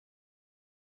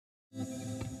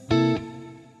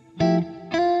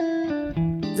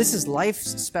This is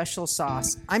Life's Special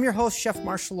Sauce. I'm your host, Chef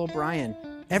Marshall O'Brien.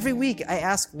 Every week, I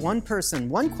ask one person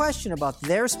one question about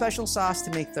their special sauce to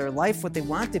make their life what they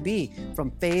want to be, from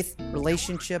faith,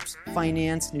 relationships,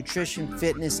 finance, nutrition,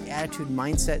 fitness, attitude,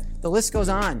 mindset. The list goes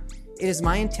on. It is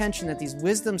my intention that these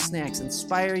wisdom snacks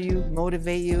inspire you,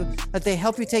 motivate you, that they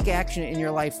help you take action in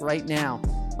your life right now.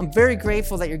 I'm very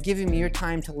grateful that you're giving me your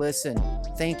time to listen.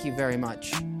 Thank you very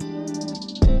much.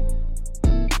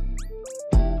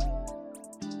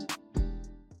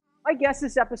 My guest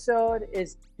this episode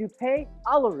is Dupé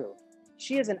Aleru.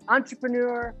 She is an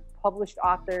entrepreneur, published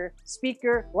author,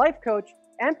 speaker, life coach,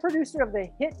 and producer of the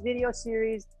hit video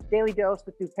series Daily Dose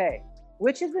with Dupé,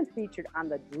 which has been featured on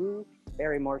the Drew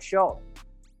Barrymore Show.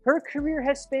 Her career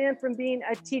has spanned from being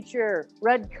a teacher,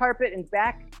 red carpet, and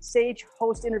backstage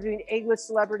host interviewing A-list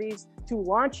celebrities to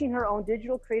launching her own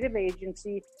digital creative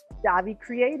agency, Davi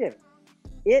Creative.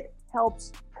 It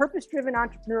helps purpose-driven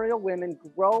entrepreneurial women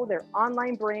grow their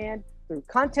online brand through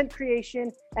content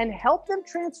creation and help them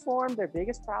transform their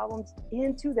biggest problems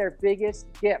into their biggest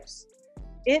gifts.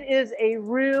 It is a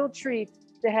real treat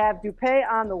to have Dupé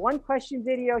on the One Question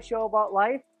video show about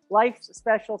life, Life's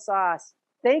Special Sauce.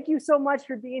 Thank you so much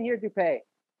for being here, Dupé.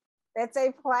 It's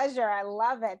a pleasure. I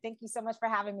love it. Thank you so much for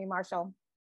having me, Marshall.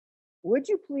 Would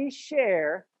you please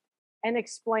share and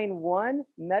explain one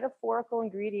metaphorical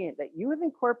ingredient that you have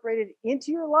incorporated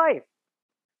into your life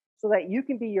so that you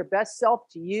can be your best self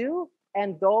to you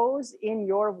and those in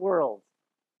your world?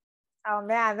 Oh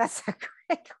man, that's a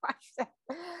great question.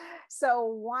 So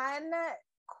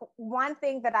one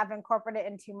thing that I've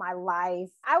incorporated into my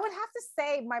life, I would have to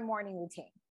say my morning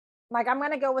routine. Like, I'm going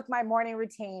to go with my morning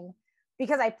routine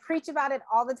because I preach about it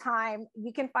all the time.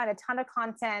 You can find a ton of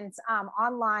content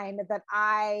online that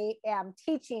I am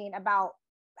teaching about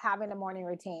having a morning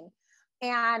routine.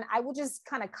 And I will just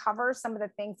kind of cover some of the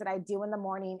things that I do in the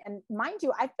morning. And mind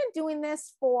you, I've been doing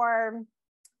this for,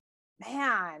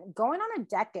 going on a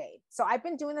decade. So I've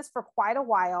been doing this for quite a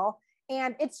while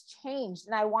and it's changed.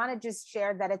 And I want to just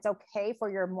share that it's okay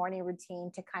for your morning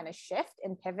routine to kind of shift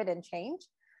and pivot and change.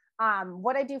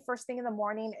 What I do first thing in the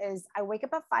morning is I wake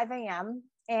up at 5 a.m.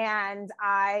 and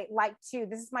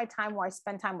this is my time where I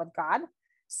spend time with God.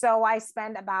 So I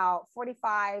spend about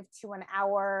 45 to an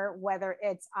hour, whether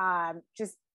it's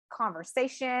just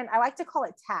conversation. I like to call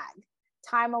it TAG,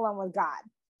 time alone with God.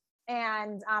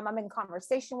 And I'm in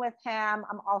conversation with him.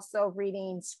 I'm also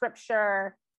reading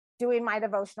scripture, doing my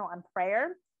devotional and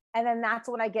prayer. And then that's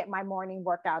when I get my morning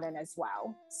workout in as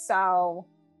well. So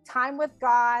time with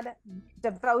God,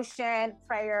 devotion,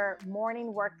 prayer,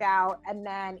 morning workout, and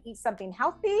then eat something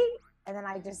healthy. And then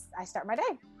I start my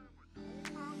day.